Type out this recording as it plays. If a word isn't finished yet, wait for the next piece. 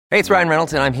Hey, it's Ryan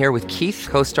Reynolds, and I'm here with Keith,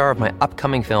 co-star of my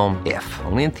upcoming film, If,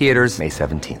 only in theaters May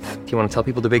 17th. Do you want to tell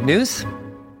people the big news?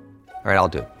 All right, I'll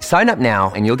do it. Sign up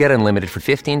now and you'll get unlimited for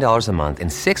 $15 a month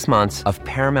and 6 months of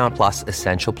Paramount Plus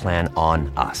Essential Plan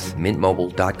on us.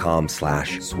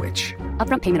 MintMobile.com/switch.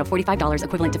 Upfront payment of $45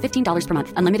 equivalent to $15 per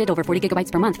month. Unlimited over 40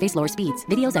 gigabytes per month. Face lower speeds.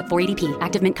 Videos at 480p.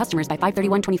 Active Mint customers by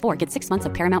 531.24 get 6 months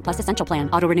of Paramount Plus Essential Plan.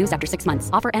 Auto renews after 6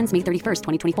 months. Offer ends May 31st,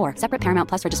 2024. Separate Paramount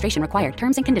Plus registration required.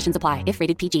 Terms and conditions apply if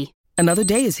rated PG. Another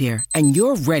day is here, and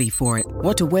you're ready for it.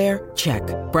 What to wear? Check.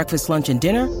 Breakfast, lunch, and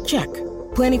dinner? Check.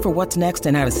 Planning for what's next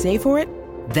and how to save for it?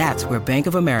 That's where Bank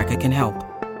of America can help.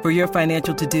 For your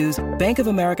financial to-dos, Bank of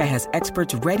America has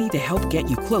experts ready to help get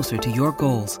you closer to your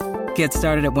goals. Get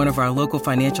started at one of our local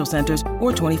financial centers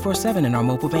or 24/7 in our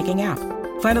mobile banking app.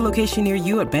 Find a location near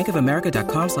you at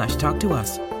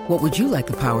bankofamerica.com/talktous. What would you like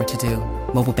the power to do?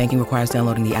 Mobile banking requires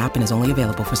downloading the app and is only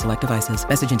available for select devices.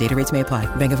 Message and data rates may apply.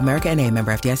 Bank of America N.A.,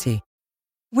 member FDIC.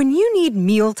 When you need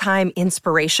mealtime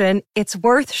inspiration, it's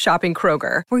worth shopping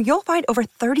Kroger, where you'll find over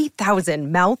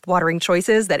 30,000 mouth-watering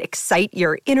choices that excite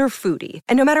your inner foodie.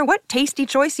 And no matter what tasty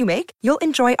choice you make, you'll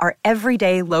enjoy our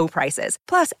everyday low prices,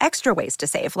 plus extra ways to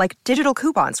save, like digital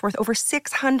coupons worth over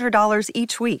 $600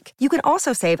 each week. You can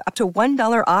also save up to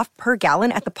 $1 off per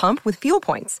gallon at the pump with fuel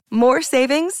points. More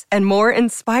savings and more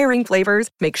inspiring flavors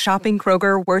make shopping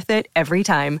Kroger worth it every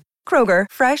time. Kroger,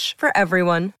 fresh for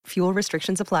everyone. Fuel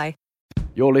restrictions apply.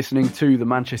 You're listening to the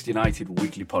Manchester United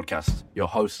Weekly Podcast. Your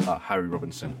hosts are Harry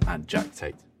Robinson and Jack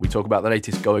Tate. We talk about the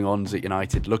latest going-ons at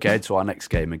United, look ahead to our next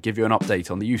game and give you an update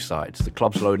on the youth sides, the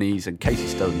club's loanees and Casey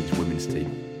Stoney's women's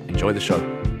team. Enjoy the show.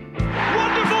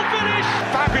 Wonderful finish!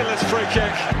 Fabulous free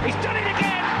kick. He's done it again!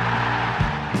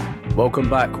 Welcome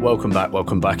back.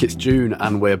 It's June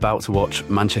and we're about to watch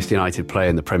Manchester United play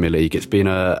in the Premier League. It's been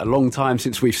a long time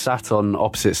since we've sat on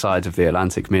opposite sides of the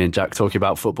Atlantic, me and Jack, talking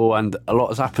about football, and a lot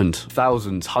has happened.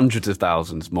 Thousands, hundreds of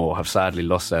thousands more have sadly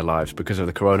lost their lives because of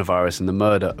the coronavirus, and the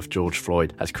murder of George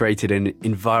Floyd has created an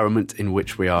environment in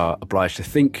which we are obliged to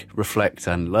think, reflect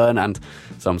and learn, and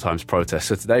sometimes protest.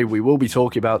 So today we will be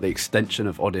talking about the extension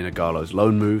of Odion Ighalo's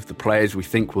loan move, the players we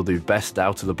think will do best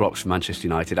out of the blocks for Manchester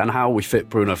United, and how we fit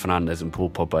Bruno Fernandes and Paul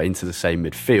Pogba into the same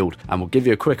midfield. And we'll give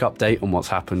you a quick update on what's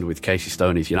happened with Casey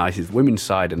Stoney's United's women's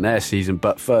side and their season.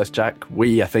 But first, Jack,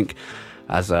 we, I think,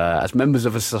 as members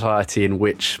of a society in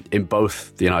which, in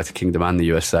both the United Kingdom and the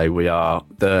USA, we are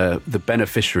the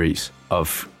beneficiaries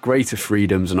of greater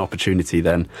freedoms and opportunity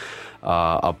than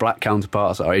our black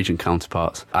counterparts, our Asian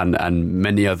counterparts, and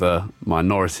many other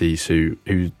minorities who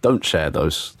don't share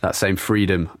that same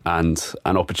freedom and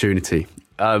opportunity.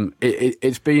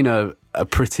 It's been a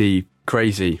pretty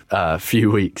crazy few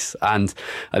weeks, and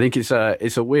I think it's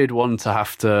a weird one to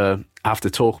have to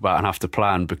talk about and have to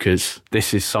plan, because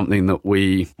this is something that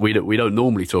we don't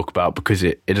normally talk about because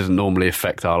it doesn't normally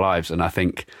affect our lives. And I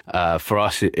think for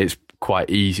us it's quite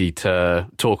easy to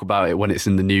talk about it when it's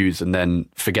in the news and then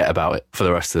forget about it for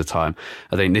the rest of the time.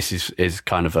 I think this is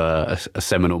kind of a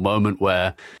seminal moment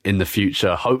where in the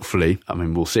future, hopefully, I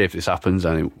mean, we'll see if this happens,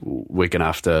 and we're going to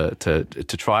have to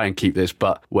try and keep this,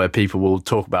 but where people will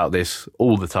talk about this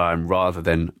all the time rather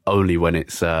than only when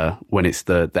it's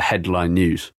the headline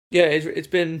news. Yeah, it's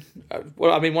been,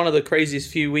 one of the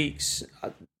craziest few weeks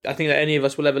I think that any of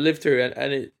us will ever live through,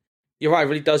 and you're right, it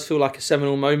really does feel like a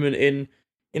seminal moment in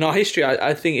our history.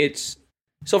 I think it's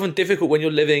often difficult when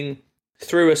you're living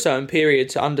through a certain period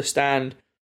to understand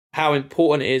how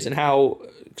important it is and how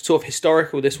sort of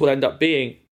historical this will end up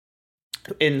being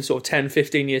in sort of 10,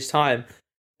 15 years' time.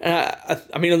 And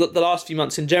I mean, the last few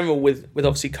months in general with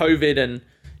obviously COVID and,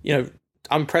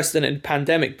 unprecedented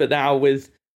pandemic, but now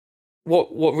with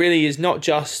what really is not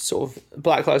just sort of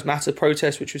Black Lives Matter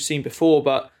protests, which we've seen before,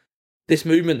 but this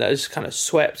movement that has kind of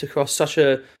swept across such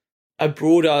a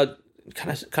broader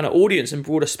kind of audience and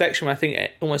broader spectrum. I think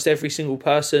almost every single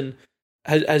person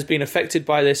has been affected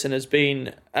by this and has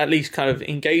been at least kind of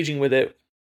engaging with it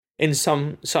in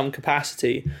some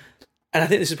capacity. And I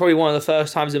think this is probably one of the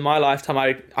first times in my lifetime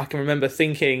I can remember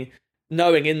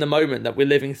knowing in the moment that we're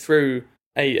living through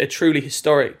a truly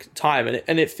historic time,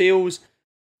 and it feels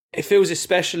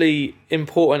especially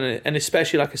important and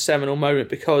especially like a seminal moment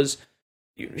because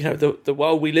the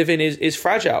world we live in is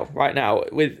fragile right now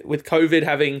with COVID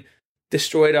having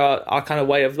destroyed our kind of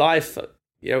way of life.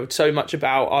 So much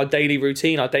about our daily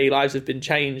routine, our daily lives have been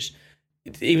changed,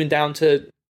 even down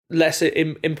to less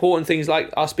important things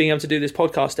like us being able to do this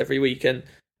podcast every week and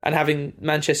having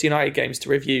Manchester United games to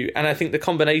review. And I think the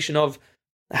combination of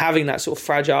having that sort of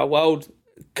fragile world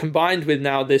combined with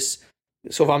now this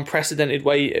sort of unprecedented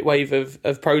wave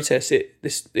of protests, it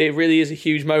really is a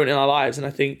huge moment in our lives. And I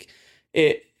think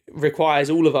it requires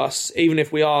all of us, even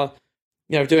if we are,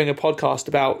 doing a podcast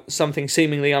about something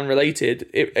seemingly unrelated,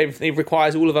 it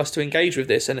requires all of us to engage with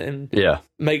this and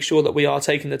make sure that we are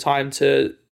taking the time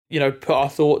to, put our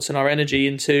thoughts and our energy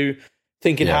into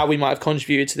thinking how we might have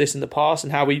contributed to this in the past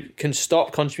and how we can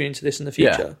stop contributing to this in the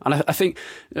future. Yeah. And I think,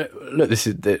 look, this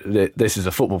is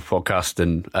a football podcast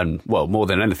and well, more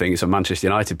than anything, it's a Manchester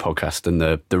United podcast. And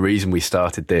the reason we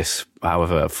started this,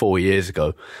 however, 4 years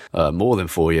ago, more than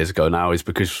 4 years ago now, is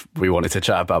because we wanted to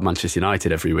chat about Manchester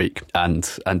United every week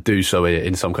and do so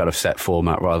in some kind of set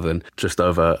format rather than just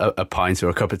over a pint or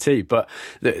a cup of tea. But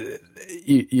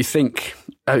you think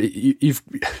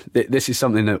this is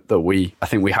something that I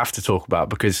think we have to talk about,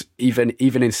 because even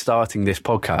in starting this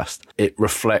podcast, it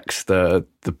reflects the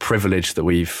privilege that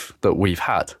we've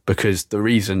had. Because the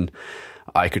reason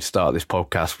I could start this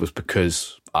podcast was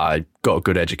because I got a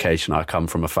good education. I come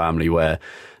from a family where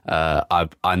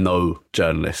I know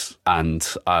journalists, and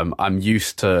I'm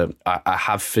used to. I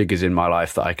have figures in my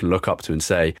life that I can look up to and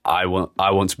say, I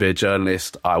want to be a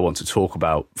journalist. I want to talk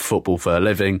about football for a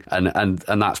living, and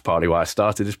that's partly why I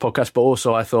started this podcast. But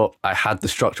also, I thought I had the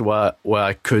structure where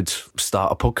I could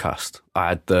start a podcast. I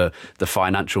had the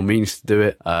financial means to do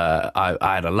it. I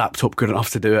had a laptop good enough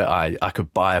to do it. I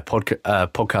could buy a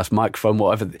podcast microphone,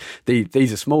 whatever.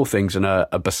 These are small things and are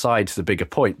besides the bigger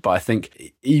point. But I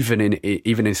think even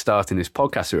in starting this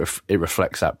podcast, it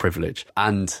reflects that privilege.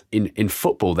 And in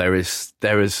football, there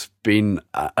has been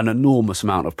an enormous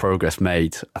amount of progress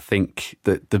made. I think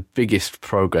that the biggest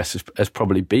progress has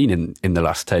probably been in the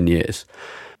last 10 years.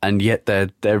 And yet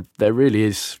there really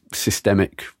is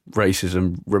systemic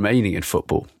racism remaining in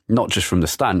football, not just from the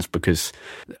stands, because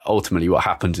ultimately what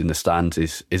happens in the stands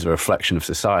is a reflection of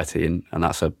society, and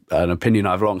that's an opinion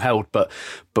I've long held. But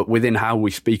within how we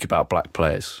speak about black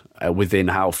players, within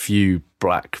how few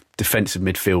black defensive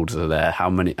midfielders are there,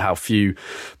 how few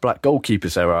black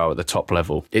goalkeepers there are at the top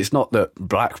level. It's not that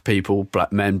black people,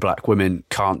 black men, black women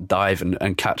can't dive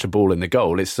and catch a ball in the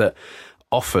goal. It's that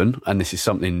often, and this is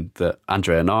something that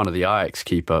Andre Onana, the Ajax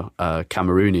keeper,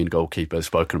 Cameroonian goalkeeper, has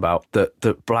spoken about,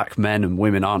 that black men and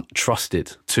women aren't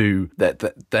trusted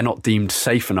that they're not deemed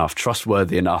safe enough,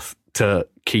 trustworthy enough to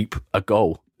keep a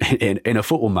goal in a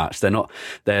football match.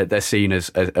 They're seen as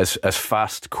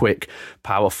fast, quick,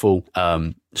 powerful,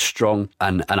 strong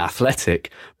and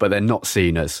athletic, but they're not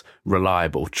seen as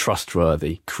reliable,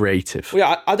 trustworthy, creative. Well,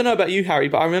 yeah, I don't know about you, Harry,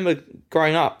 but I remember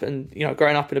growing up in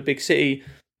a big city,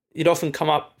 you'd often come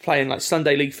up playing like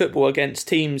Sunday league football against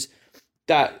teams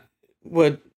that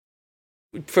were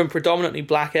from predominantly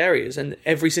black areas, and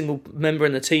every single member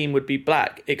in the team would be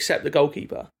black except the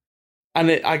goalkeeper.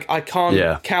 And I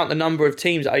can't count the number of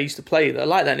teams that I used to play that are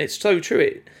like that. And it's so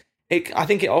true. I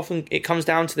think it comes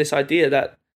down to this idea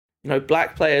that,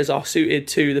 black players are suited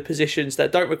to the positions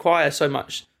that don't require so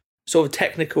much sort of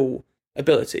technical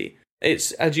ability.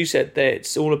 It's, as you said there,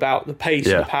 it's all about the pace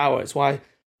and the power. It's why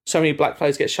so many black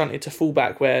players get shunted to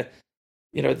fullback, where,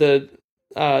 the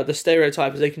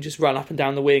stereotype is they can just run up and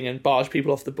down the wing and barge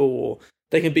people off the ball, or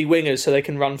they can be wingers so they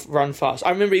can run fast. I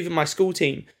remember even my school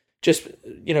team, just,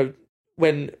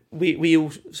 when we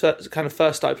all kind of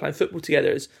first started playing football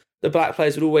together, is the black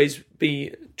players would always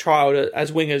be trialled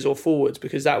as wingers or forwards,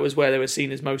 because that was where they were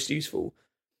seen as most useful.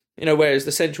 Whereas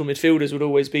the central midfielders would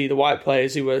always be the white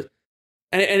players who were,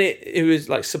 and it was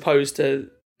like supposed to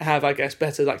have, I guess,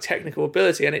 better like technical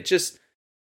ability. And it just,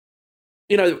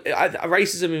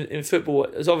 racism in football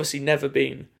has obviously never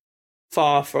been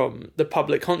far from the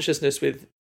public consciousness, with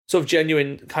sort of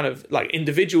genuine kind of like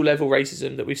individual level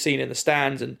racism that we've seen in the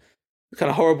stands and the kind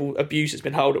of horrible abuse that's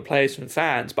been hurled at players from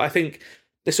fans. But I think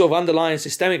the sort of underlying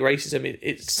systemic racism,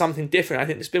 it's something different. I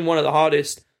think it's been one of the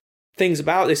hardest things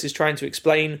about this, is trying to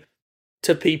explain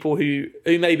to people who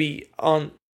maybe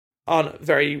aren't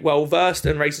very well versed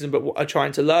in racism, but are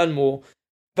trying to learn more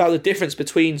about the difference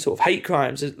between sort of hate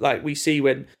crimes, like we see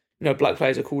when black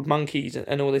players are called monkeys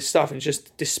and all this stuff, and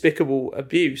just despicable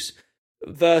abuse,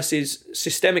 versus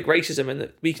systemic racism, and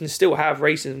that we can still have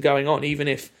racism going on even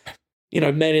if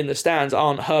men in the stands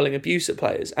aren't hurling abuse at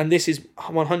players. And this is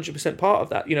 100% part of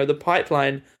that. The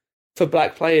pipeline for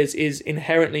black players is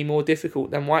inherently more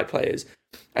difficult than white players.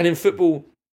 And in football,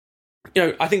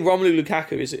 I think Romelu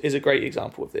Lukaku is a great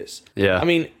example of this. Yeah. I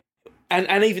mean,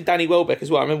 and even Danny Welbeck as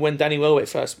well. I remember when Danny Welbeck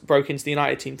first broke into the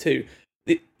United team too.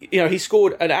 He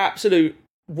scored an absolute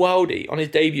worldie on his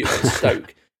debut against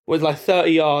Stoke with like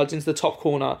 30 yards into the top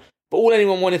corner. But all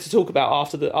anyone wanted to talk about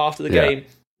after the game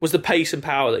was the pace and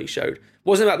power that he showed. It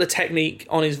wasn't about the technique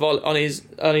on his goal.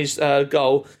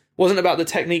 It wasn't about the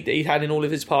technique that he had in all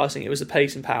of his passing. It was the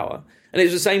pace and power. And it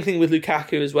was the same thing with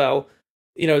Lukaku as well.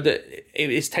 that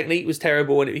his technique was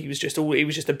terrible, and he was just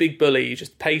a big bully,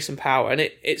 just pace and power, and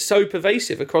it's so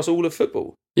pervasive across all of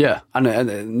football. Yeah,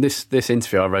 and this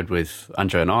interview I read with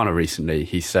Andre Onana recently,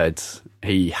 he said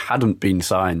he hadn't been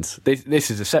signed.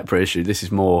 This is a separate issue. This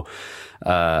is more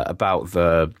about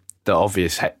the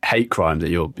obvious hate crime that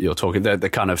you're talking, the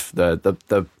kind of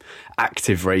the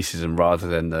active racism rather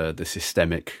than the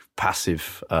systemic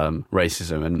passive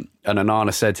racism. And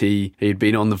Onana said he'd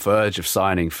been on the verge of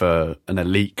signing for an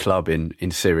elite club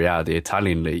in Serie A, the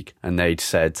Italian league, and they'd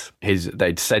said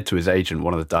to his agent,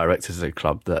 one of the directors of the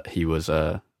club, that he was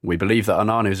we believe that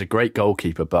Onana is a great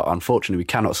goalkeeper, but unfortunately we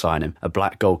cannot sign him. A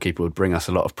black goalkeeper would bring us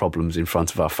a lot of problems in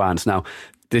front of our fans. Now,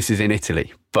 this is in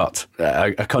Italy, but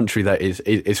a country that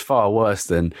is far worse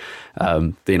than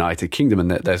the United Kingdom,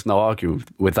 and there's no arguing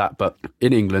with that. But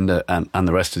in England and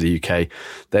the rest of the UK,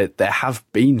 there have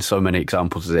been so many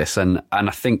examples of this, and I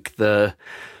think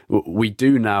we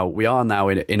are now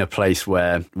in a place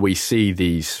where we see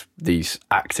these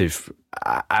active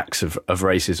acts of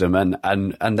racism,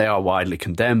 and they are widely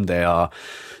condemned. They are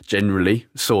generally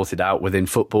sorted out within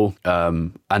football,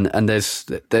 and there's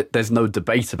no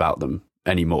debate about them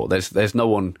anymore. There's no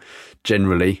one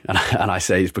generally, and I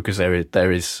say it's because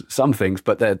there is some things,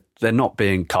 but they're not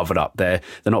being covered up. They're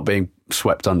not being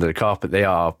swept under the carpet.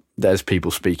 There's people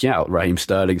speaking out. Raheem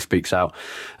Sterling speaks out.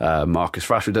 Marcus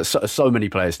Rashford. So many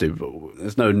players do.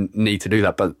 There's no need to do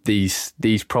that. But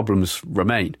these problems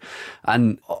remain.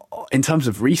 And in terms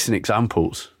of recent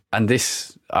examples, and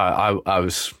this, I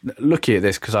was looking at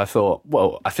this because I thought,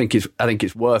 well, I think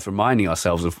it's worth reminding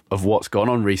ourselves of what's gone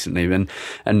on recently,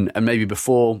 and maybe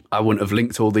before I wouldn't have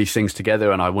linked all these things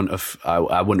together, and I wouldn't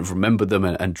have remembered them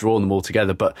and drawn them all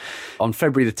together. But on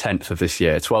February the 10th of this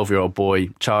year, a 12-year-old boy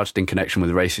charged in connection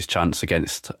with racist chants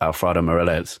against Alfredo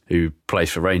Morelos, who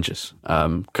plays for Rangers,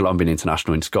 Colombian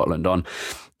international in Scotland. On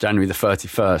January the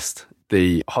 31st.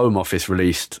 The Home Office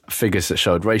released figures that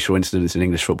showed racial incidents in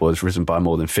English football has risen by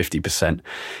more than 50%.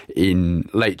 In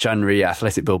late January,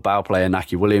 Athletic Bilbao player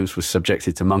Naki Williams was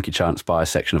subjected to monkey chants by a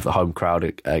section of the home crowd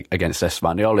against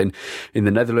Espanyol. In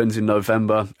the Netherlands in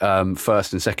November,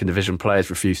 first and second division players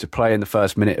refused to play in the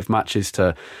first minute of matches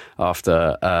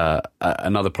after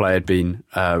another player had been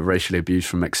racially abused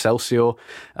from Excelsior.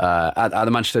 At the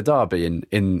Manchester derby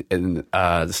in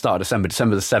the start of December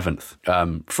the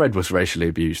 7th, Fred was racially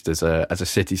abused as a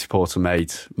City supporter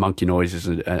made monkey noises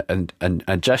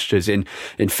and gestures. In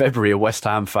February, a West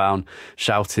Ham fan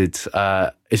shouted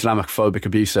Islamophobic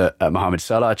abuse at Mohamed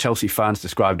Salah. Chelsea fans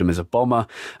described him as a bomber.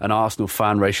 An Arsenal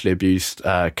fan racially abused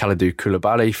Kalidou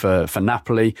Koulibaly for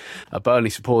Napoli. A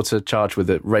Burnley supporter charged with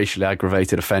a racially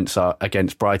aggravated offence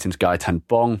against Brighton's Gaëtan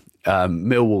Bong.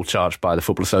 Millwall charged by the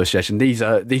Football Association. These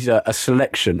are a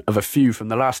selection of a few from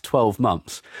the last 12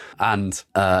 months. And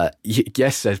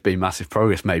yes, there's been massive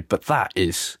progress made, but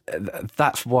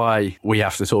that's why we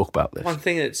have to talk about this. One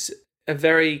thing that's a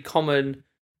very common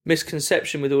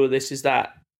misconception with all of this is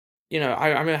that, I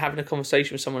remember having a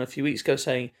conversation with someone a few weeks ago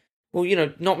saying, well,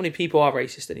 not many people are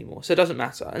racist anymore, so it doesn't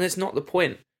matter. And it's not the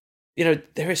point. There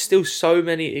are still so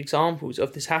many examples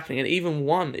of this happening, and even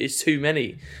one is too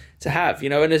many to have,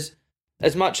 and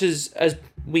as much as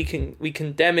we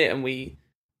condemn it and we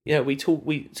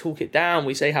talk it down,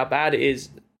 we say how bad it is,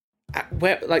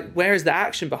 where is the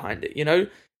action behind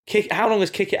it? How long has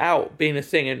kick it out been a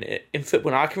thing in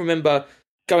football? Now, I can remember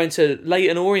going to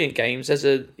Leyton Orient games as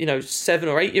a 7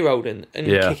 or 8 year old, and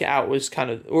kick it out was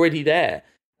kind of already there,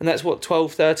 and that's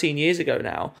 12, 13 years ago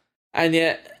now, and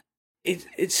yet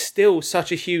it's still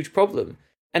such a huge problem.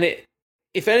 And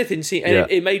if anything,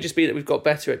 it may just be that we've got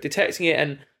better at detecting it,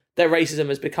 and that racism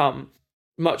has become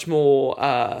much more,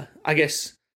 a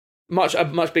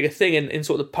much bigger thing in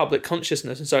sort of the public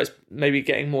consciousness, and so it's maybe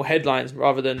getting more headlines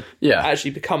rather than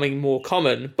actually becoming more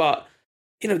common. But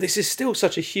this is still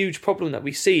such a huge problem that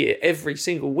we see it every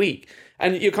single week,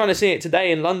 and you're kind of seeing it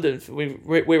today in London.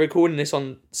 We're recording this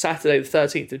on Saturday, the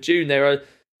 13th of June. There are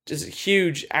just a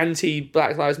huge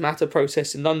anti-Black Lives Matter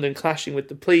protest in London, clashing with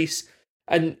the police,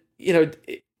 and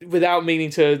without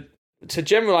meaning to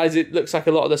generalize, it looks like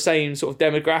a lot of the same sort of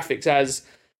demographics as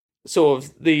sort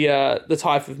of the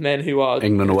type of men who are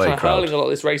England away crowd, hurling a lot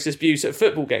of this racist abuse at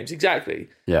football games. Exactly.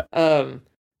 Yeah.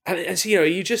 And so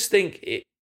you just think,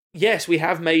 yes, we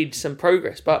have made some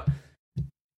progress, but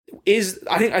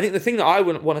I think the thing that I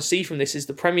wouldn't want to see from this is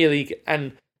the Premier League,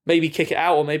 and maybe kick it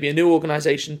out, or maybe a new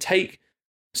organisation take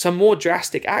some more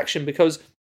drastic action, because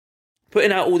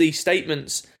putting out all these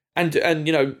statements and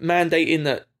mandating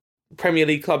that Premier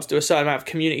League clubs do a certain amount of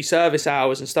community service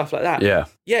hours and stuff like that. Yeah,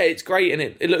 it's great, and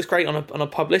it looks great on a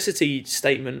publicity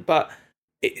statement, but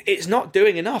it's not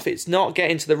doing enough. It's not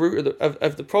getting to the root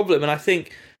of the problem. And I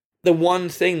think the one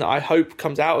thing that I hope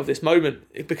comes out of this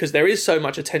moment, because there is so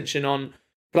much attention on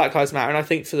Black Lives Matter, and I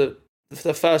think for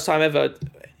the first time ever,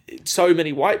 so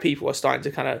many white people are starting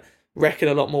to kind of reckon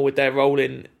a lot more with their role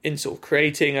in sort of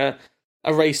creating a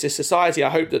racist society. I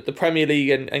hope that the Premier League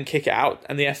and Kick It Out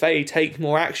and the FA take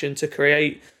more action to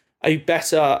create a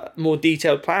better, more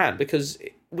detailed plan, because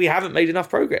we haven't made enough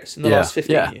progress in the last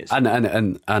 15 years.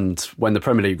 And when the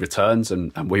Premier League returns,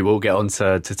 and we will get on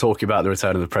to talking about the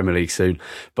return of the Premier League soon,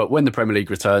 but when the Premier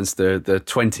League returns, the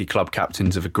 20 club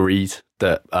captains have agreed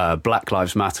that Black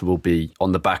Lives Matter will be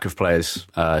on the back of players'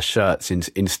 shirts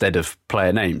instead of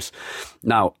player names.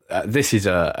 Now, this is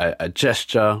a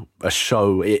gesture, a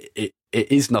show. It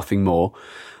is nothing more.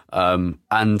 And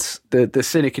the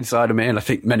cynic inside of me, and I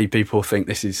think many people think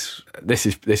this is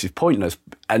pointless,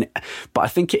 but I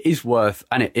think it is worth,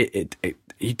 and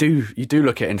you do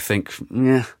look at it and think,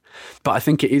 yeah. But I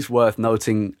think it is worth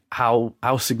noting how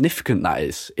significant that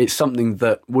is. It's something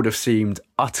that would have seemed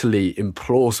utterly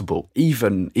implausible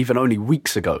even only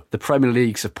weeks ago. The Premier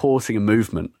League supporting a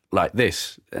movement like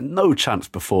this, no chance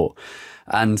before.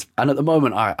 And at the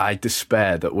moment, I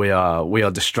despair that we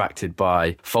are distracted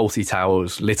by Fawlty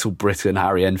Towers, Little Britain,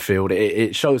 Harry Enfield.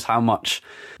 It shows how much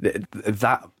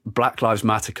that Black Lives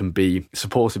Matter can be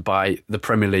supported by the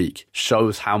Premier League.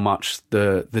 Shows how much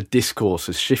the discourse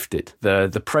has shifted.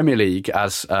 The Premier League,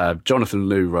 as Jonathan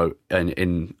Liew wrote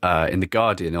in the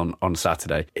Guardian on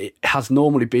Saturday, it has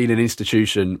normally been an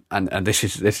institution, and this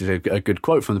is a good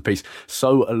quote from the piece,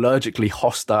 so allergically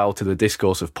hostile to the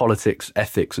discourse of politics,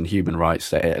 ethics, and human rights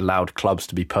that it allowed clubs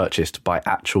to be purchased by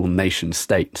actual nation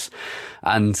states.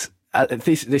 And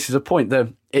this is a point that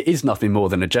it is nothing more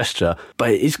than a gesture, but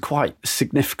it is quite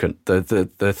significant,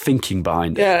 the thinking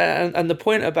behind it. Yeah, and the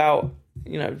point about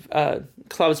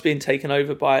clubs being taken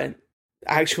over by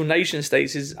actual nation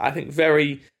states is, I think,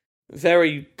 very,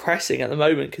 very pressing at the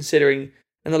moment, considering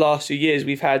in the last few years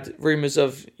we've had rumours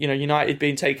of United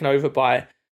being taken over by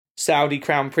Saudi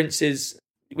crown princes.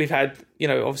 We've had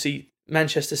obviously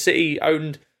Manchester City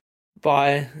owned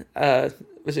by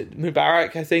was it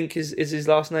Mubarak, I think is his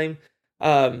last name,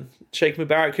 Sheikh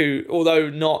Mubarak, who, although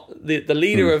not the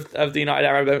leader of the United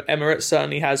Arab Emirates,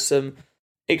 certainly has some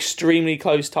extremely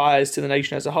close ties to the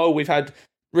nation as a whole. We've had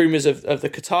rumours of the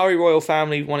Qatari royal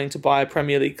family wanting to buy a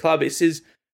Premier League club. I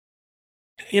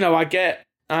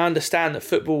understand that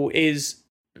football is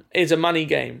a money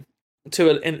game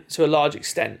to a large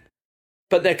extent,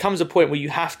 but there comes a point where you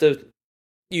have to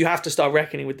start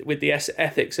reckoning with the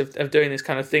ethics of doing this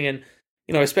kind of thing. And,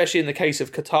 especially in the case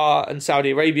of Qatar and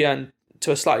Saudi Arabia, and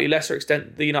to a slightly lesser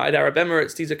extent, the United Arab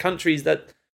Emirates, these are countries that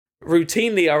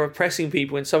routinely are oppressing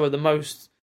people in some of the most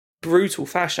brutal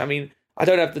fashion. I mean, I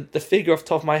don't have the figure off the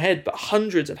top of my head, but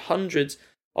hundreds and hundreds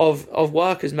of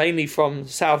workers, mainly from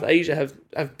South Asia,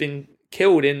 have been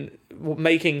killed in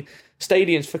making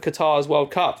stadiums for Qatar's World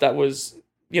Cup that was,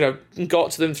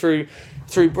 got to them through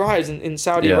bribes. In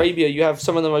Saudi Arabia, you have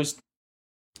some of the most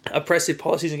oppressive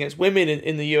policies against women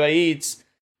in the UAE. It's,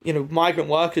 migrant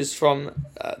workers from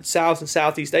South and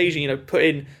Southeast Asia, put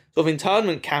in sort of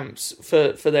internment camps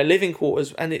for their living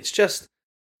quarters. And it's just,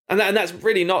 and that's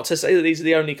really not to say that these are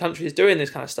the only countries doing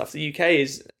this kind of stuff. The UK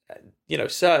is,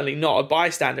 certainly not a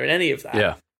bystander in any of that.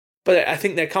 Yeah. But I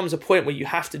think there comes a point where you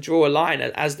have to draw a line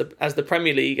as the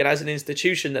Premier League and as an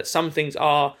institution that some things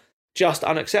are just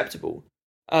unacceptable.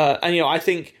 And I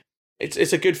think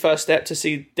it's a good first step to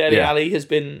see Dele Alli has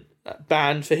been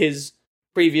banned for his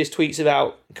previous tweets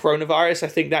about coronavirus. I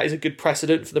think that is a good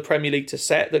precedent for the Premier League to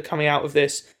set, that coming out of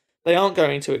this, they aren't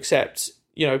going to accept,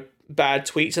 bad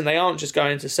tweets, and they aren't just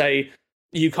going to say,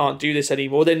 you can't do this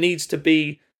anymore. There needs to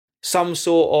be some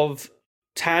sort of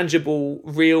tangible,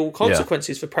 real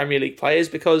consequences for Premier League players,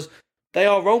 because they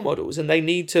are role models and they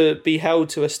need to be held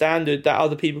to a standard that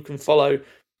other people can follow.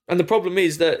 And the problem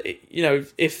is that,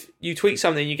 if you tweet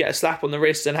something, you get a slap on the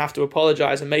wrist and have to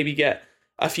apologise and maybe get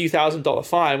a few $1,000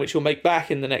 fine, which you'll make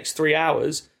back in the next 3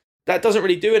 hours, that doesn't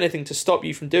really do anything to stop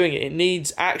you from doing it. It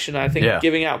needs action. I think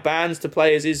giving out bans to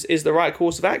players is the right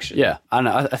course of action. Yeah, and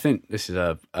I think this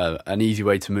is an easy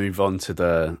way to move on to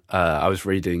the... I was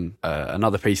reading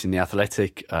another piece in The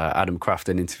Athletic. Adam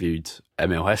Crafton interviewed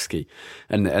Emile Heskey,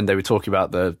 and they were talking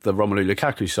about the Romelu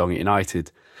Lukaku song at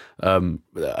United,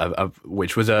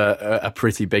 which was a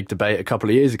pretty big debate a couple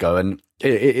of years ago. And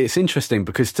it's interesting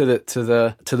because to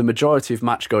the majority of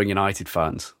match-going United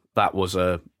fans, that was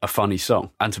a funny song.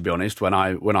 And to be honest, when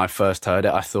I first heard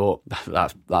it, I thought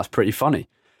that's pretty funny.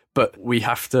 But we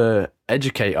have to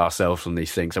educate ourselves on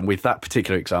these things. And with that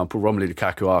particular example, Romelu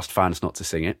Lukaku asked fans not to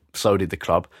sing it. So did the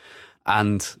club.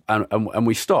 And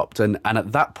we stopped. And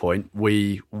at that point,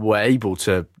 we were able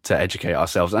to educate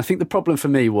ourselves. And I think the problem for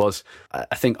me was,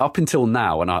 I think up until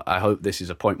now, and I hope this is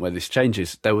a point where this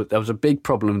changes, there was a big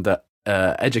problem that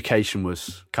education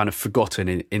was kind of forgotten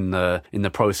in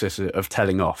the process of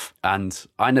telling off. And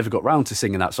I never got round to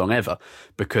singing that song ever,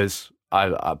 because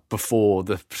I before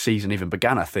the season even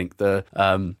began, I think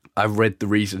I read the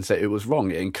reasons that it was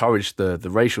wrong. It encouraged the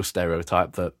racial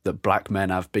stereotype that black men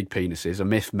have big penises, a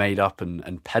myth made up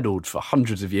and peddled for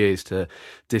hundreds of years to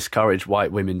discourage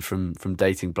white women from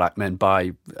dating black men,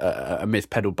 by a myth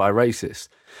peddled by racists.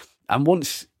 And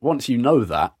once you know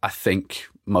that, I think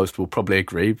most will probably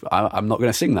agree, I'm not going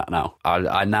to sing that now.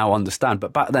 I now understand.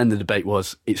 But back then the debate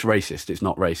was, it's racist, it's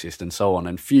not racist, and so on.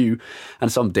 And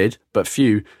some did, but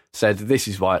few said, this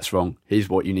is why it's wrong, here's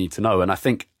what you need to know. And I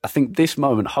think this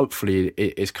moment, hopefully,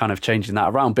 is kind of changing that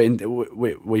around. But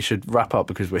we should wrap up,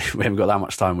 because we haven't got that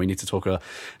much time. We need to talk a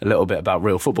little bit about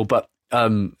real football. But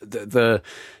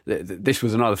this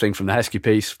was another thing from the Heskey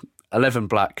piece. 11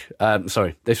 black,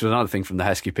 this was another thing from the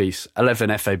Heskey piece.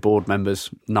 11 FA board members,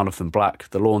 none of them black.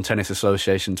 The Lawn Tennis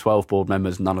Association, 12 board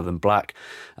members, none of them black.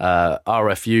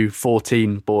 RFU,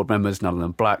 14 board members, none of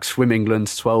them black. Swim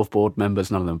England, 12 board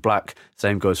members, none of them black.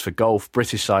 Same goes for golf,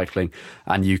 British cycling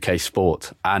and UK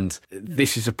sport. And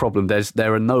this is a problem.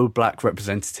 There are no black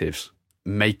representatives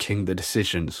making the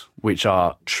decisions which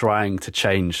are trying to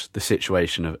change the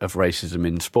situation of racism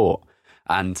in sport.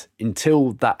 And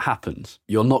until that happens,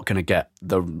 you're not going to get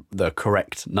the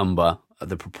correct number,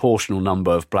 the proportional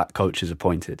number of black coaches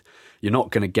appointed. You're not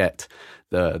going to get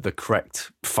the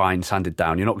correct fines handed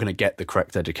down. You're not going to get the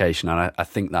correct education. And I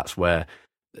think that's where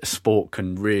sport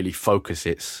can really focus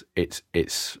its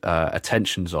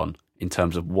attentions on, in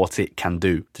terms of what it can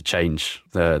do to change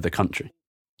the country.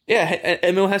 Yeah,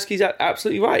 Emile Heskey's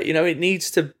absolutely right. It needs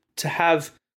to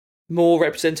have more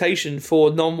representation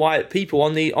for non-white people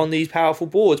on these powerful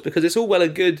boards, because it's all well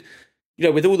and good,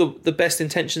 with all the best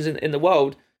intentions in the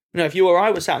world. If you or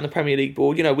I were sat on the Premier League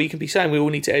board, we can be saying we all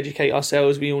need to educate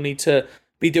ourselves, we all need to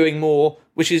be doing more,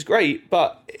 which is great,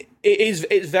 but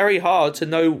it's very hard to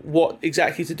know what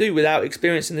exactly to do without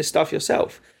experiencing this stuff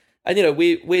yourself. And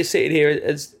we're sitting here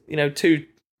as two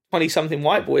 20-something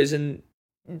white boys, and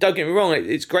don't get me wrong,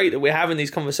 it's great that we're having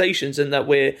these conversations and that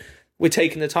we're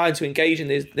taking the time to engage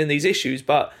in these issues,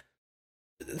 but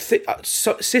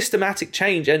systematic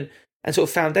change and sort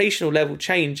of foundational level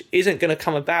change isn't going to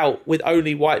come about with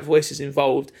only white voices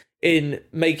involved in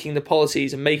making the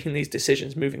policies and making these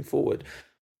decisions moving forward.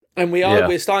 And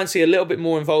we're starting to see a little bit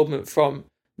more involvement from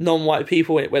non-white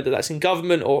people, whether that's in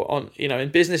government or on in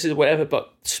businesses or whatever.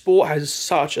 But sport has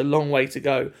such a long way to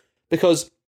go,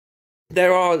 because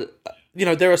there are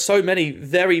so many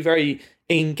very, very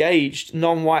engaged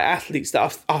non-white athletes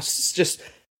that are just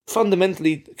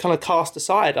fundamentally kind of cast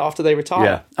aside after they retire.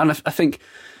 Yeah, and I think,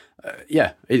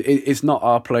 it's not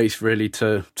our place really it's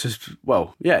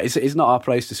not our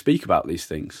place to speak about these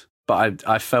things. But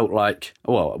I felt like,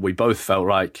 we both felt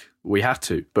like we had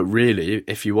to. But really,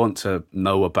 if you want to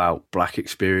know about black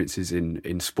experiences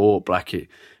in sport, black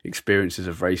experiences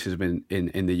of racism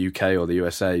in the UK or the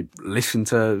USA, listen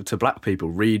to black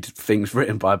people, read things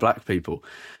written by black people.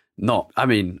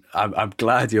 I'm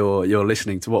glad you're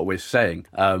listening to what we're saying,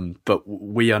 but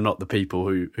we are not the people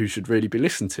who should really be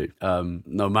listened to,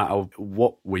 no matter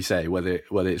what we say, whether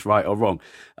it's right or wrong.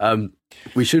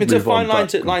 We should move on. It's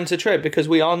a fine line to tread, because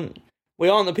we aren't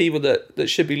the people that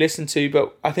should be listened to,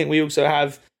 but I think we also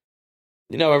have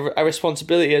a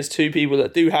responsibility as two people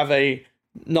that do have a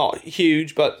not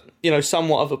huge but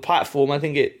somewhat of a platform. I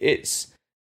think it's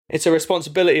a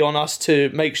responsibility on us to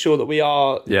make sure that we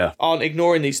aren't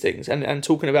ignoring these things and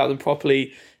talking about them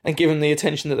properly and giving them the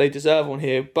attention that they deserve on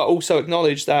here, but also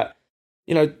acknowledge that,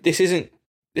 this isn't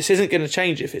going to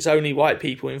change if it's only white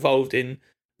people involved in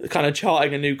kind of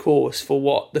charting a new course for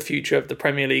what the future of the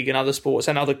Premier League and other sports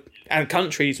and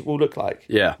countries will look like.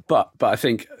 Yeah, but I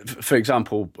think, for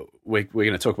example, we're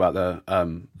going to talk about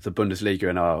the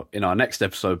Bundesliga in our next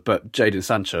episode, but Jadon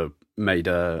Sancho made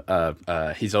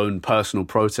his own personal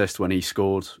protest when he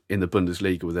scored in the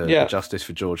Bundesliga with the Justice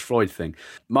for George Floyd thing.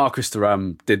 Marcus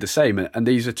Thuram did the same, and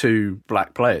these are two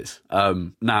black players.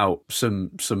 Now,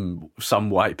 some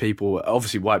white people,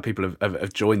 obviously white people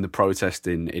have joined the protest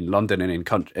in London and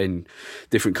in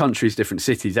different countries, different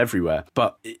cities everywhere.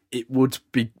 But it would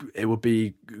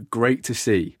be great to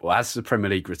see, as the Premier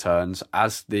League returns,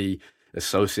 as the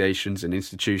associations and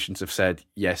institutions have said,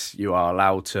 yes, you are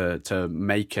allowed to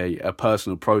make a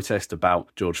personal protest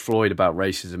about George Floyd, about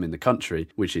racism in the country,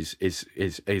 which is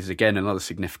again another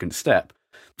significant step.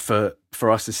 for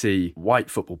us to see white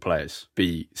football players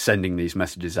be sending these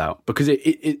messages out, because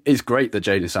it is great that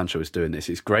Jadon Sancho is doing this.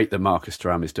 It's great that Marcus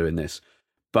Thuram is doing this.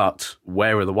 But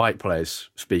where are the white players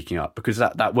speaking up? Because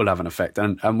that will have an effect.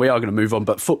 And we are going to move on.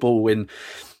 But football,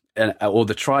 or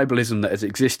the tribalism that has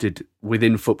existed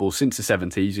within football since the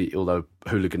 70s, although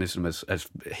hooliganism has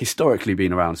historically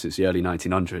been around since the early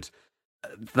 1900s,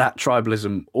 that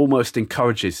tribalism almost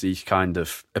encourages these kind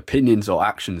of opinions or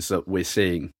actions that we're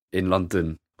seeing in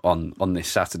London on this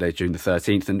Saturday, June the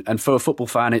 13th. And for a football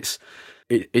fan, it's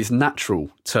natural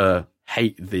to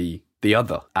hate the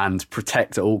other and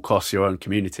protect at all costs your own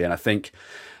community. And I think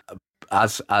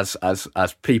as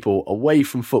people away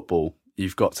from football,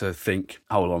 you've got to think,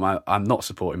 hold on, I'm not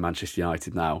supporting Manchester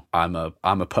United now. I'm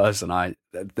a person.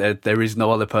 There is no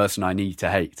other person I need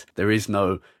to hate. There is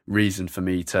no reason for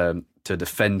me to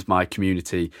defend my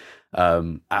community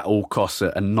at all costs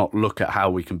and not look at how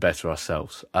we can better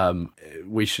ourselves.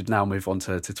 We should now move on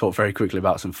to talk very quickly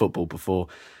about some football before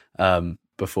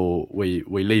we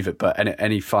leave it. But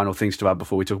any final things to add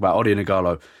before we talk about Odion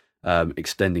Ighalo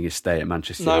extending his stay at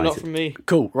Manchester United? No, not from me.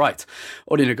 Cool, right.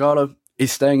 Odion Ighalo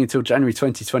is staying until January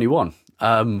 2021.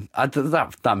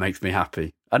 That makes me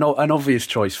happy. An obvious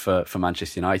choice for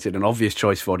Manchester United, an obvious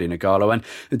choice for Odion Ighalo.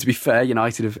 And to be fair,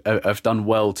 United have done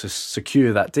well to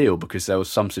secure that deal, because there was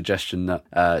some suggestion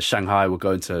that Shanghai were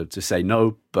going to say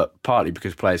no, but partly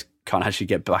because players can't actually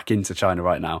get back into China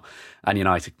right now, and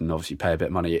United can obviously pay a bit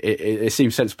of money. It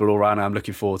seems sensible all round. I'm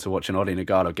looking forward to watching Odion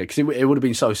Ighalo get, because it would have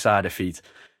been so sad if he'd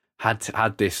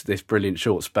had this brilliant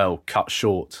short spell cut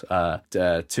short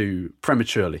too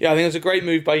prematurely. Yeah, I think it was a great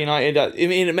move by United. I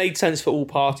mean, it made sense for all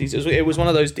parties. It was one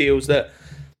of those deals that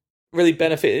really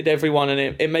benefited everyone,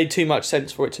 and it made too much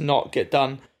sense for it to not get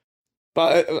done.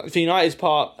 But for United's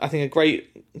part, I think a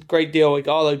great deal.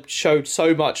 Ighalo showed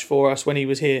so much for us when he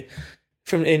was here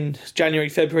in January,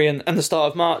 February, and the start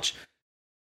of March.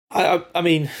 I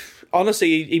mean,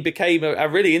 honestly, he became a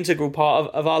really integral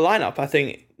part of our lineup. I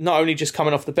think not only just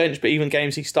coming off the bench, but even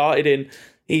games he started in,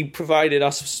 he provided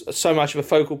us so much of a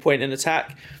focal point in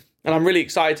attack. And I'm really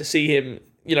excited to see him,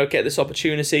 get this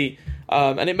opportunity.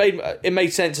 And it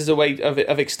made sense as a way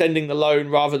of extending the loan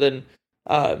rather than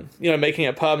making it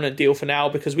a permanent deal for now,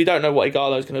 because we don't know what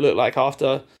Ighalo is going to look like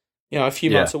after a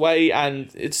few months away. And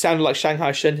it sounded like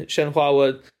Shanghai Shenhua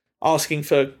were asking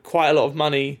for quite a lot of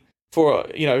money for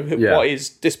what is,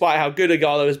 despite how good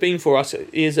Ighalo has been for us,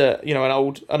 he is an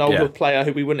older player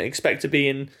who we wouldn't expect to be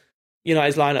in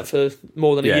United's lineup for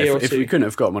more than a year or two. If we couldn't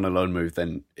have got him on a loan move,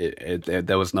 then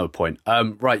there was no point.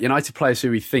 Right, United players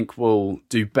who we think will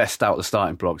do best out the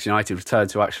starting blocks. United returned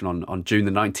to action on June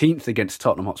the 19th against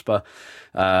Tottenham Hotspur.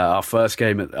 Our first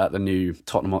game at the new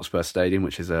Tottenham Hotspur Stadium,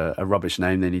 which is a rubbish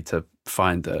name. They need to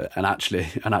find an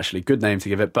actually good name to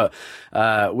give it. But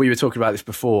we were talking about this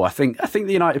before. I think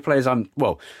the United players.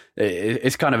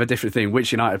 It's kind of a different thing.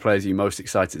 Which United players are you most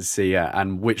excited to see,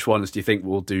 and which ones do you think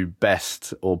will do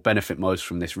best or benefit most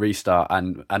from this restart?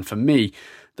 And for me,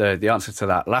 the answer to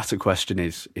that latter question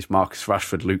is Marcus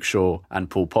Rashford, Luke Shaw, and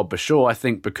Paul Pogba. Shaw, I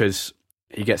think, because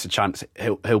he gets a chance,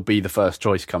 he'll be the first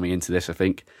choice coming into this, I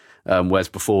think. Whereas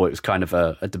before it was kind of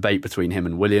a debate between him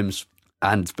and Williams,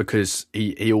 and because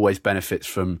he always benefits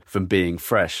from being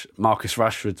fresh. Marcus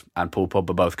Rashford and Paul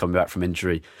Pogba both coming back from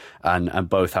injury and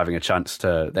both having a chance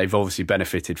they've obviously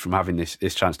benefited from having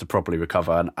this chance to properly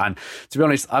recover. And to be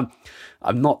honest, I'm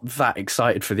not that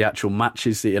excited for the actual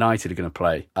matches that United are going to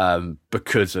play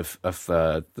because of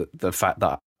the fact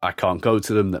that I can't go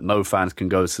to them, that no fans can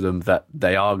go to them, that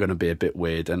they are going to be a bit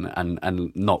weird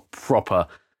and not proper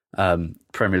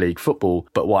Premier League football.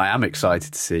 But what I am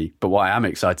excited to see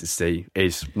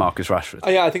is Marcus Rashford. Oh,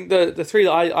 yeah, I think the three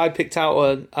that I picked out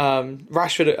were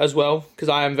Rashford as well, because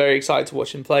I am very excited to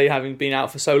watch him play, having been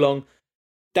out for so long.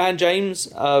 Dan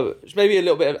James, maybe a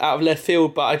little bit out of left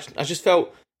field, but I just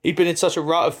felt he'd been in such a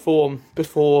rut of form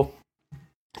before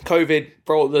COVID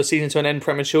brought the season to an end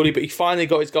prematurely, but he finally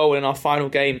got his goal in our final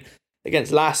game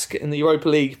against Lask in the Europa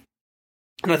League.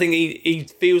 And I think he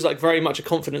feels like very much a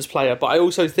confidence player. But I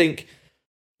also think,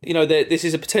 that this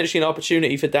is potentially an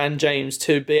opportunity for Dan James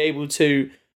to be able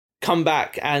to come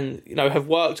back and, have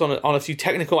worked on a few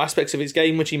technical aspects of his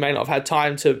game, which he may not have had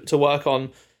time to work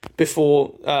on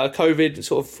before COVID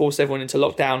sort of forced everyone into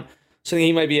lockdown. So I think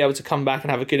he may be able to come back and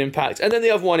have a good impact. And then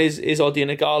the other one is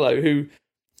Odion Ighalo, who,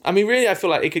 really, I feel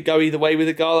like it could go either way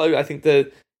with Ighalo. I think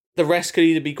the rest could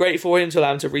either be great for him to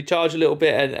allow him to recharge a little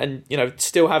bit and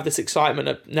still have this excitement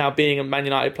of now being a Man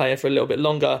United player for a little bit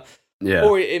longer. Yeah.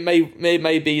 Or it may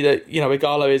be that,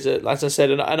 Ighalo is, as I said,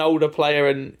 an older player,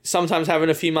 and sometimes having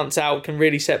a few months out can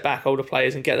really set back older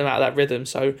players and get them out of that rhythm.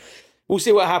 So we'll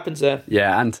see what happens there.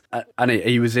 Yeah, and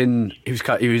he was in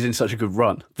such a good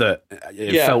run that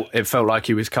it felt like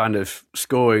he was kind of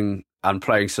scoring and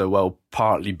playing so well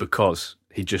partly because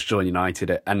he just joined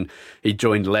United and he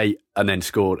joined late and then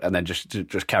scored and then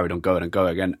just carried on going and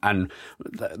going and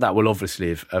that will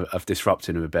obviously have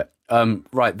disrupted him a bit.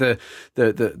 Right, the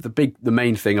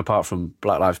main thing apart from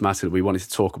Black Lives Matter that we wanted to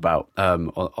talk about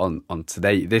on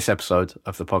today this episode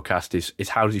of the podcast is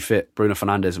how do you fit Bruno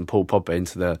Fernandes and Paul Pogba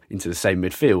into the same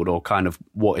midfield, or kind of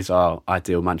what is our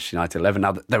ideal Manchester United 11?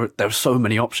 Now there are so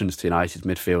many options to United's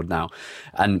midfield now,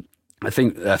 and I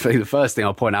think the first thing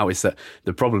I'll point out is that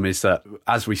the problem is that,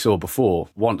 as we saw before,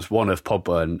 once one of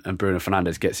Pogba and Bruno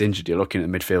Fernandes gets injured, you're looking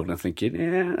at the midfield and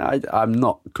thinking, I'm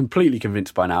not completely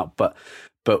convinced by now. But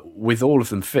with all of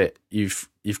them fit, you've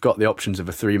got the options of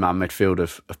a three-man midfield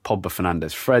of Pogba,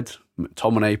 Fernandes, Fred,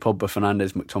 McTominay, Pogba,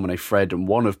 Fernandes, McTominay, Fred, and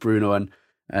one of Bruno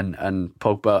and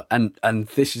Pogba. And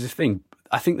this is the thing.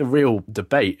 I think the real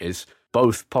debate is,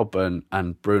 both Pogba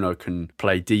and Bruno can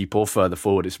play deep or further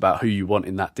forward. It's about who you want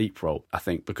in that deep role, I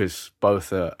think, because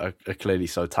both are clearly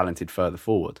so talented further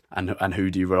forward. And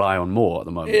who do you rely on more at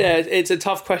the moment? Yeah, it's a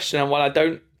tough question, and one I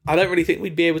don't really think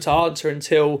we'd be able to answer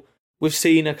until we've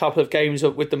seen a couple of games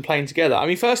with them playing together. I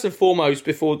mean, first and foremost,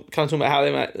 before kind of talking about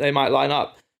how they might line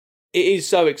up, it is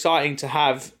so exciting to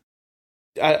have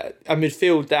a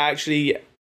midfield that actually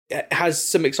has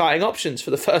some exciting options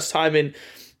for the first time in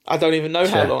I don't even know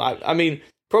how long. I mean,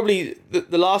 probably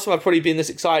the last time I've probably been this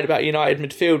excited about United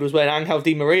midfield was when Angel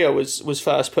Di Maria was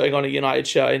first putting on a United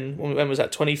shirt in, when was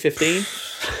that, 2015?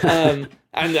 And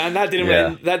that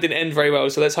didn't end very well.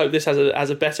 So let's hope this has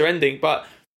a better ending. But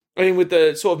I mean, with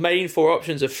the sort of main four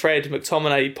options of Fred,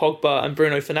 McTominay, Pogba, and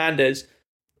Bruno Fernandes,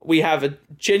 we have a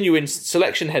genuine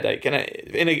selection headache, and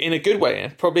in a good way.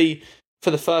 And probably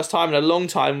for the first time in a long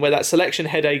time, where that selection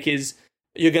headache is,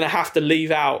 you're going to have to leave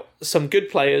out some good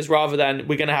players rather than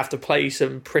we're going to have to play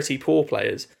some pretty poor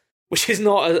players, which is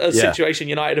not a situation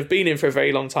United have been in for a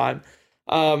very long time.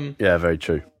 Yeah, very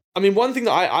true. I mean, one thing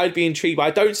that I'd be intrigued by,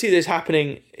 I don't see this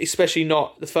happening, especially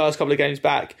not the first couple of games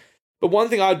back, but one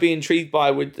thing I'd be intrigued by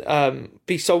would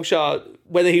be Solskjaer,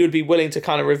 whether he would be willing to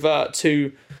kind of revert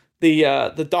to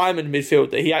the diamond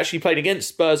midfield that he actually played against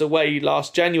Spurs away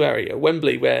last January at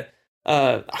Wembley, where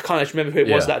I can't actually remember who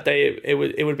it was that day. It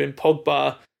would have been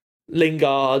Pogba,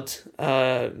 Lingard,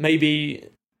 maybe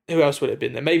who else would it have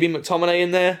been there? Maybe McTominay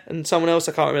in there and someone else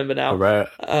I can't remember now.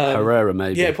 Herrera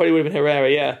maybe. Yeah, it probably would have been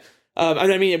Herrera. Yeah,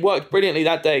 and I mean it worked brilliantly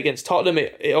that day against Tottenham.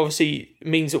 It obviously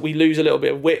means that we lose a little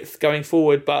bit of width going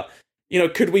forward, but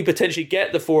could we potentially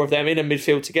get the four of them in a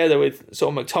midfield together with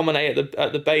sort of McTominay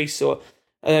at the base,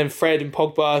 and then Fred and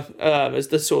Pogba as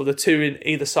the sort of the two in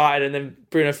either side, and then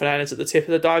Bruno Fernandes at the tip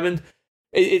of the diamond?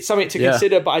 It's something to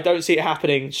consider, but I don't see it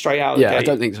happening straight out. Yeah, I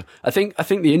don't think so. I think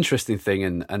the interesting thing,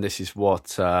 and this is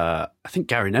what I think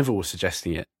Gary Neville was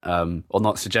suggesting it, or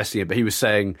not suggesting it, but he was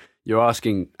saying, you're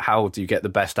asking how do you get the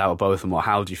best out of both of them, or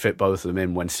how do you fit both of them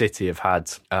in when City have had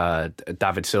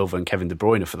David Silva and Kevin De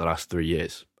Bruyne for the last 3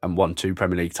 years and won 2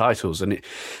 Premier League titles. And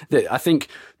I think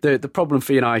the problem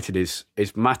for United is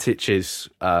Matic is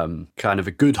kind of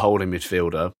a good holding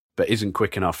midfielder, but isn't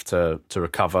quick enough to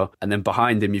recover. And then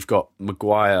behind him, you've got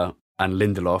Maguire and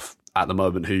Lindelof at the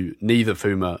moment, who neither of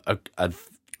whom are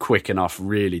quick enough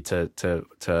really to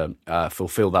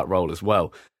fulfil that role as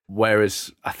well.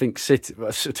 Whereas I think City,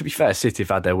 to be fair, City have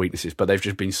had their weaknesses, but they've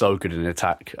just been so good in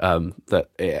attack that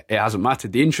it hasn't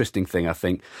mattered. The interesting thing, I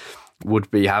think, would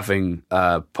be having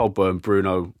Pogba and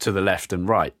Bruno to the left and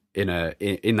right in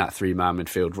that three-man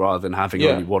midfield, rather than having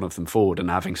only one of them forward and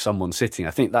having someone sitting.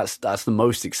 I think that's the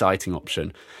most exciting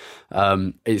option.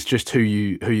 It's just who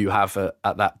you have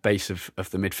at that base of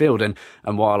the midfield.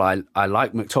 And while I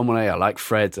like McTominay, I like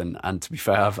Fred, and to be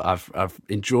fair, I've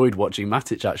enjoyed watching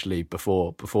Matic actually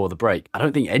before the break. I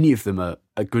don't think any of them are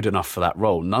good enough for that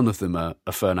role. None of them are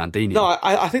Fernandinho. No,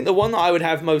 I think the one that I would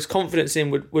have most confidence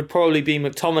in would probably be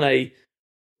McTominay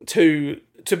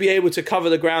to be able to cover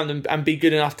the ground and be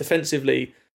good enough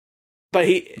defensively. But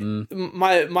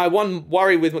my one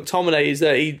worry with McTominay is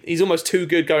that he's almost too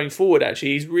good going forward,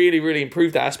 actually. He's really, really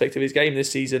improved that aspect of his game this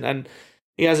season, and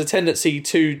he has a tendency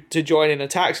to join in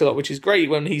attacks a lot, which is great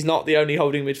when he's not the only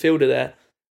holding midfielder there.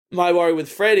 My worry with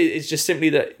Fred is just simply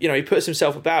that, he puts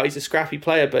himself about, he's a scrappy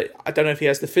player, but I don't know if he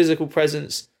has the physical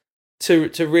presence to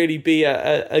really be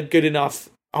a good enough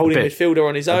holding midfielder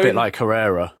on his own. A bit like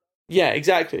Herrera. Yeah,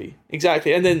 exactly.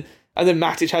 And then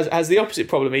Matic has the opposite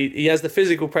problem. He has the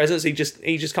physical presence. He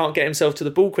just can't get himself to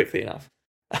the ball quickly enough.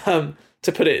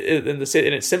 To put it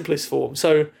in its simplest form.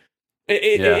 So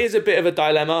it is a bit of a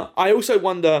dilemma. I also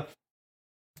wonder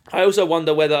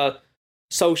whether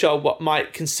Solskjaer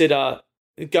might consider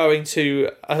going to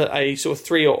a sort of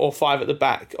 3 or 5 at the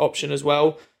back option as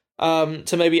well,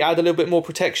 to maybe add a little bit more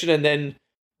protection, and then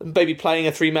maybe playing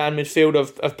a 3-man midfield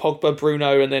of Pogba,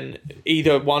 Bruno, and then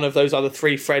either one of those other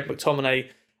 3, Fred, McTominay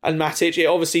and Matic. It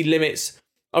obviously limits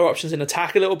our options in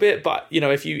attack a little bit, but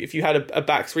if you had a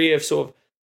back 3 of sort of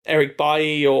Eric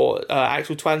Bailly or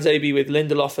Axel Tuanzebe with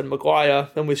Lindelof and Maguire,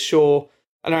 and with Shaw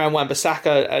and Aaron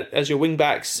Wan-Bissaka as your wing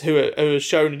backs, who have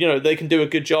shown they can do a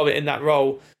good job in that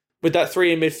role, with that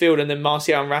 3 in midfield and then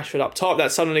Martial and Rashford up top,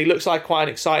 that suddenly looks like quite an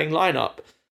exciting lineup.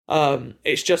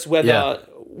 It's just whether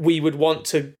we would want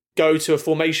to go to a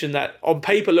formation that on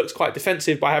paper looks quite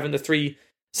defensive by having the 3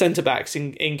 centre-backs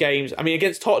in games. I mean,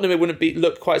 against Tottenham it wouldn't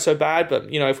look quite so bad, but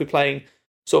if we're playing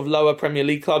sort of lower Premier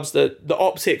League clubs, the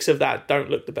optics of that don't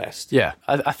look the best. Yeah,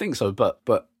 I think so,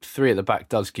 but 3 at the back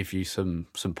does give you some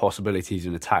possibilities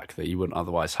in attack that you wouldn't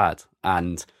otherwise had.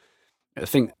 And I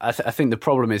think the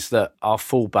problem is that our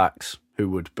full-backs, who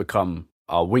would become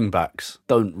our wing-backs,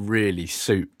 don't really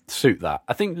suit that.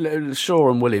 I think Shaw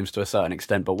and Williams to a certain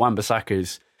extent, but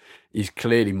Wan-Bissaka is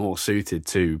clearly more suited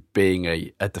to being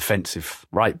a defensive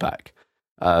right-back.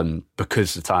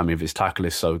 Because the timing of his tackle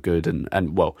is so good, and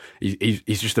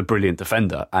he's just a brilliant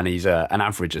defender, and he's an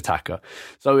average attacker.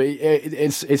 So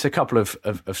it's a couple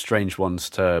of strange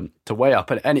ones to weigh up,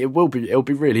 and it'll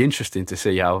be really interesting to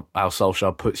see how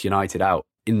Solskjaer puts United out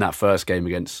in that first game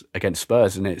against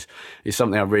Spurs, and it's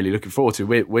something I'm really looking forward to.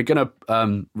 We're going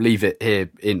to leave it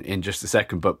here in just a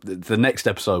second, but the next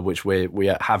episode, which we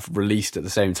have released at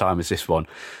the same time as this one,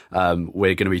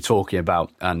 we're going to be talking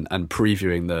about and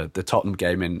previewing the Tottenham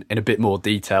game in a bit more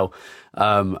detail,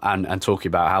 and talking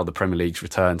about how the Premier League's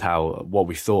returned, what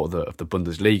we thought of the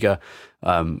Bundesliga,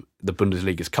 the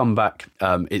Bundesliga's comeback,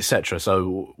 etc.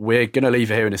 So we're going to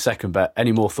leave it here in a second, but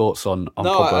any more thoughts on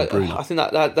Pogba and Bruno? I think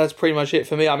that's pretty much it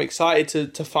for me. I'm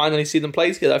excited to finally see them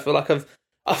play together. I feel like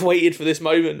I've waited for this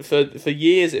moment for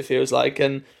years, it feels like.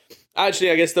 And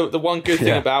actually, I guess the one good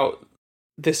thing about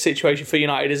this situation for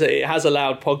United is that it has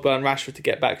allowed Pogba and Rashford to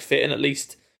get back fit, and at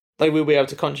least they will be able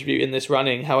to contribute in this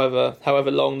running, however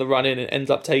long the run-in ends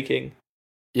up taking.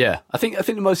 Yeah, I think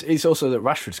the most is also that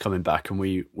Rashford's coming back, and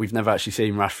we've never actually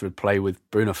seen Rashford play with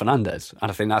Bruno Fernandes, and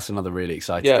I think that's another really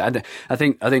exciting. Yeah. And I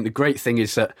think the great thing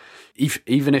is that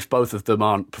even if both of them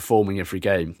aren't performing every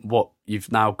game, what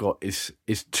you've now got is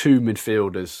 2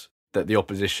 midfielders that the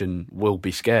opposition will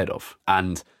be scared of,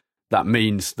 and that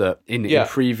means that in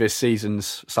previous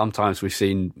seasons, sometimes we've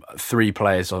seen 3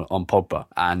 players on Pogba,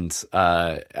 and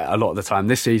a lot of the time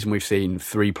this season we've seen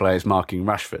 3 players marking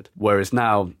Rashford, whereas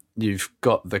now you've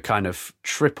got the kind of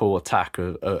triple attack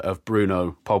of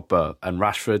Bruno, Pogba and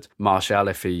Rashford. Martial,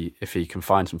 if he can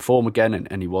find some form again,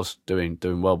 and he was doing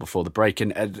well before the break,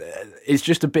 and it's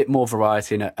just a bit more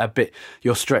variety, and a bit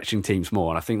you're stretching teams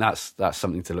more, and I think that's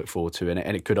something to look forward to,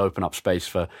 and it could open up space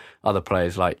for other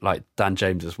players like Dan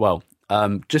James as well.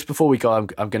 Just before we go,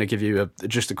 I'm going to give you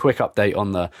just a quick update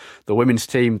on the women's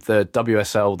team. The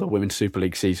WSL, the Women's Super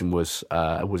League season was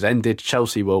ended.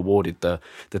 Chelsea were awarded the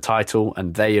title,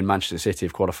 and they and Manchester City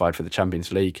have qualified for the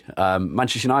Champions League.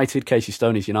 Manchester United, Casey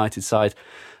Stoney's United side,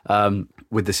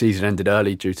 with the season ended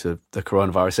early due to the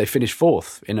coronavirus, they finished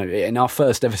 4th in our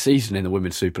first ever season in the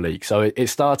Women's Super League. So it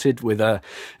started with an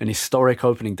historic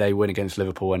opening day win against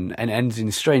Liverpool, and ends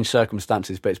in strange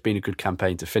circumstances, but it's been a good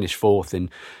campaign to finish 4th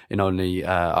in only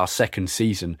our second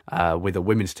season with a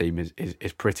women's team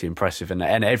is pretty impressive, and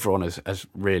everyone has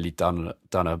really done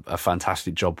a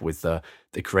fantastic job with the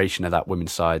creation of that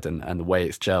women's side and the way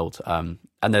it's gelled.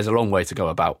 And there's a long way to go,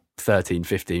 about 13,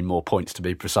 15 more points to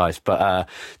be precise, but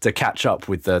to catch up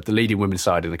with the leading women's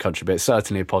side in the country, but it's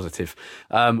certainly a positive.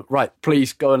 Right,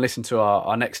 please go and listen to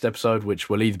our next episode, which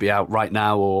will either be out right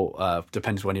now or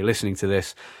depends when you're listening to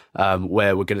this,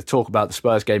 where we're going to talk about the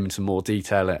Spurs game in some more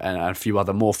detail and a few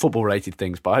other more football-related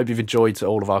things. But I hope you've enjoyed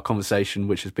all of our conversation,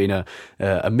 which has been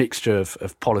a mixture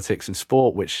of politics and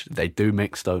sport, which they do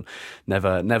mix. Don't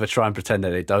never try and pretend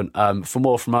that they don't. For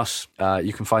more from us,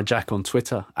 you can find Jack on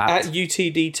Twitter at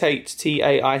UTD Tate,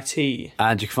 TAIT.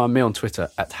 And you can find me on Twitter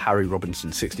at Harry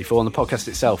Robinson64, and the podcast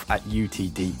itself at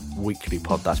UTD Weekly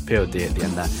Pod. That's POD at the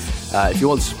end there. If you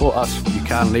want to support us, you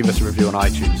can leave us a review on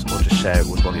iTunes or just share it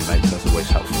with one of your mates. That's always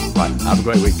helpful. Right, have a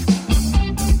great week.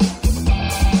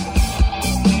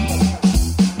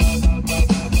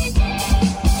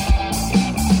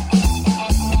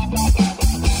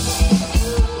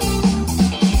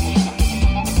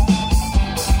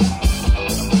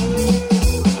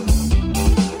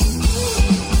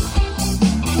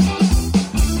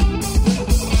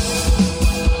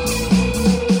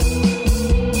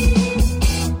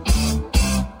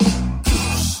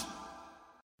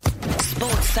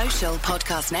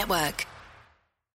 Podcast Network.